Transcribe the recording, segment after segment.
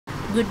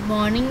Good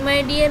morning,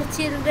 my dear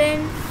children.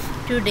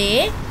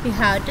 Today we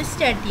have to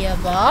study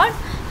about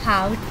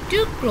how to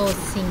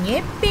closing a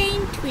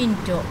paint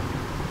window.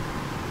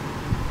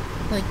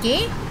 Okay,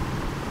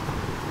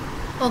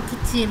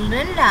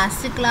 children,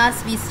 last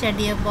class we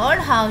studied about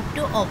how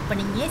to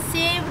opening a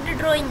saved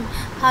drawing.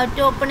 How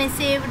to open a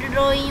saved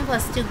drawing?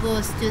 First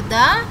goes to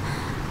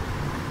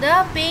the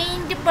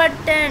paint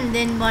button.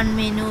 Then one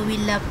menu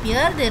will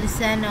appear. There is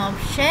an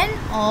option,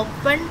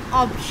 open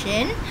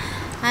option,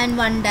 and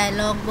one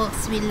dialog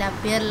box will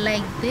appear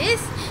like this.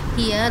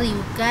 Here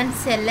you can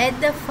select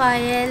the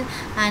file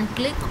and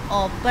click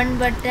open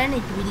button.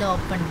 It will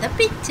open the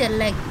picture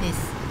like this.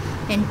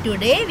 And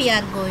today we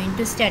are going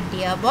to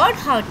study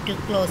about how to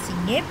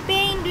closing a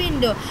paint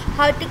window.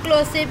 How to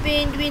close a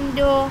paint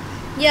window?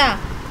 Yeah,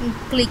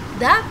 click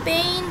the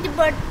paint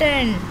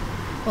button.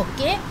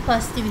 Okay,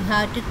 first we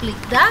have to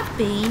click the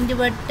paint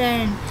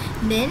button.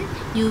 Then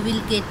you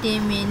will get a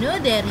menu.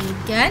 There you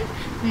can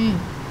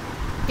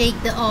take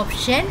the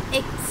option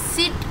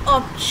exit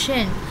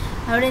option.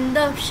 അവിടെ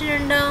എന്താ option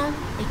ഉണ്ടാവും?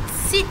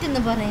 Exit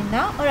എന്ന് പറയുന്ന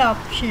ഒരു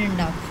option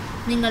ഉണ്ടാവും.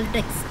 നിങ്ങൾ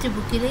text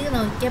ബുക്കിൽ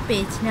നോക്കിയാൽ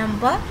പേജ്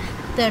നമ്പർ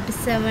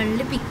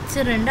 37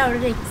 പിക്ചർ ഉണ്ട്. അവിടെ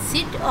ഒരു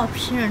എക്സിറ്റ്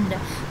ഓപ്ഷൻ ഉണ്ട്.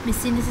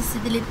 മിസ്സിൻ്റെ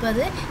സിസ്റ്റത്തിൽ ഇപ്പോൾ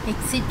അത്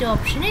എക്സിറ്റ്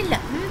ഓപ്ഷൻ ഇല്ല.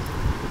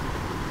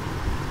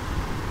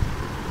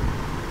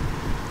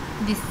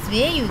 This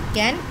way you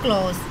can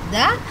close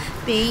the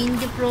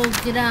paint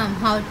program.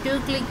 How to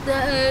click the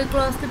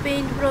close the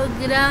paint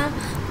program?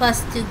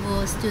 First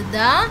goes to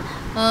the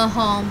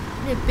home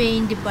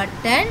paint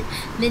button.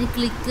 Then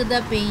click the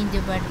paint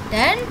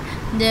button.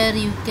 There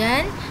you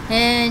can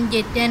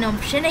get an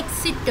option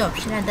exit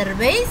option.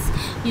 Otherwise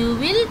you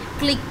will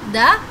click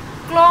the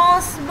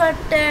close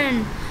button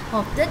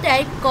of the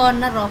right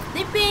corner of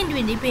the paint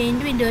window.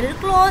 Paint window ഒരു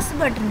close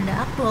button ഉണ്ട്.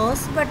 ആ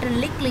close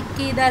ബട്ടണിൽ click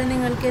ചെയ്താൽ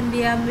നിങ്ങൾക്ക് എന്ത്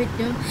ചെയ്യാൻ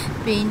പറ്റും?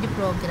 Paint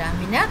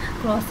പ്രോഗ്രാമിനെ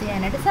ക്ലോസ്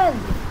ചെയ്യാനായിട്ട്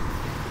സാധിക്കും.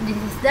 This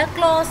is the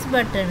close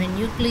button. When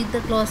you click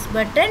the close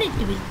button, it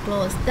will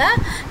close the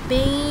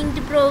paint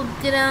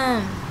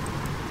program.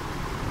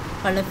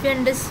 All of you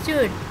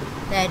understood?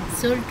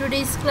 That's all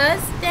today's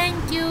class. Thank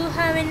you.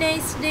 Have a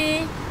nice day.